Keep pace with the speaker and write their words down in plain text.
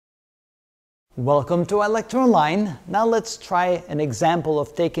Welcome to ilectureonline. Now let's try an example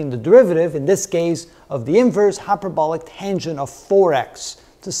of taking the derivative, in this case, of the inverse hyperbolic tangent of 4x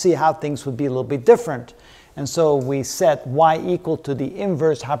to see how things would be a little bit different. And so we set y equal to the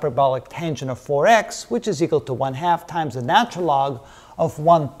inverse hyperbolic tangent of 4x, which is equal to 1/2 times the natural log of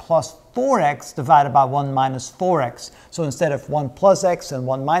 1 plus 4x divided by 1 minus 4x. So instead of 1 plus x and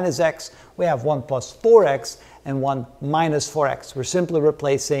 1 minus x, we have 1 plus 4x and 1 minus 4x. We're simply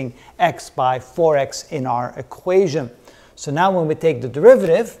replacing x by 4x in our equation. So now when we take the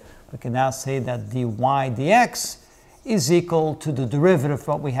derivative, we can now say that dy dx is equal to the derivative of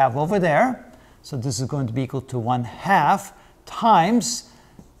what we have over there. So this is going to be equal to 1/2 times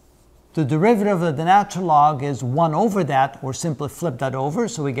the derivative of the natural log is 1 over that, or simply flip that over.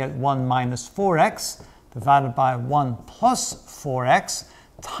 So we get 1 minus 4x divided by 1 plus 4x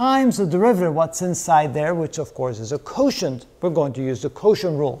times the derivative, what's inside there, which of course is a quotient. We're going to use the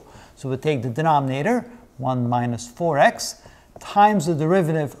quotient rule. So we take the denominator, 1 minus 4x, times the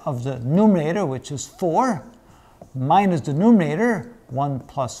derivative of the numerator, which is 4, minus the numerator, 1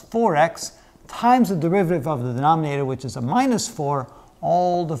 plus 4x, times the derivative of the denominator, which is a minus 4,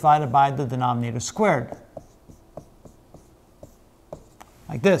 all divided by the denominator squared.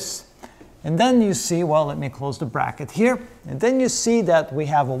 Like this. And then you see, well, let me close the bracket here. And then you see that we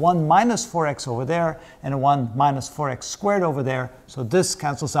have a 1 minus 4x over there and a 1 minus 4x squared over there. So this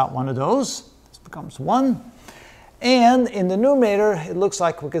cancels out one of those. This becomes 1. And in the numerator, it looks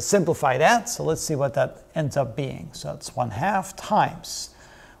like we could simplify that. So let's see what that ends up being. So it's 1/2 times.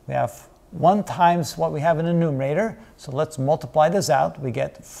 We have 1 times what we have in the numerator. So let's multiply this out. We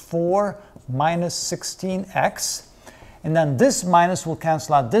get 4 minus 16x. And then this minus will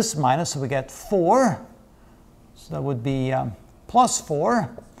cancel out this minus, so we get 4. So that would be plus 4.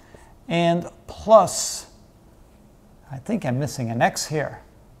 And plus, I think I'm missing an x here.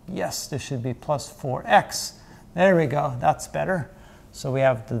 Yes, this should be plus 4x. There we go, that's better. So we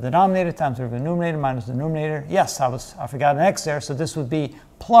have the denominator times the numerator minus the numerator. Yes, I forgot an x there, so this would be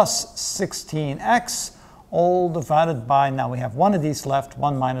plus 16x, all divided by, now we have one of these left,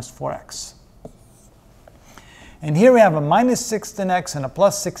 1 minus 4x. And here we have a minus 16x and a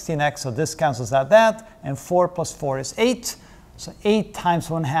plus 16x, so this cancels out that, and 4 plus 4 is 8. So 8 times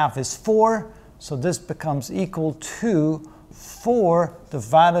 1/2 is 4, so this becomes equal to 4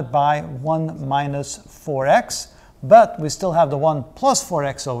 divided by 1 minus 4x. But we still have the 1 plus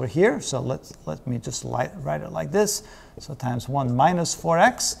 4x over here, so let me just write it like this. So times 1 minus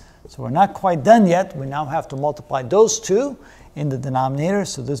 4x. So we're not quite done yet. We now have to multiply those two in the denominator.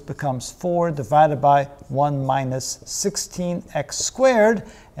 So this becomes 4 divided by 1 minus 16x squared.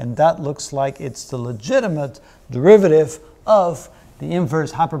 And that looks like it's the legitimate derivative of the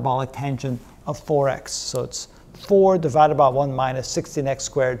inverse hyperbolic tangent of 4x. So it's 4 divided by 1 minus 16x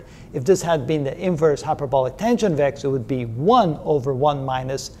squared. If this had been the inverse hyperbolic tangent of x, it would be 1 over 1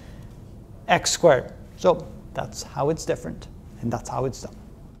 minus x squared. So that's how it's different, and that's how it's done.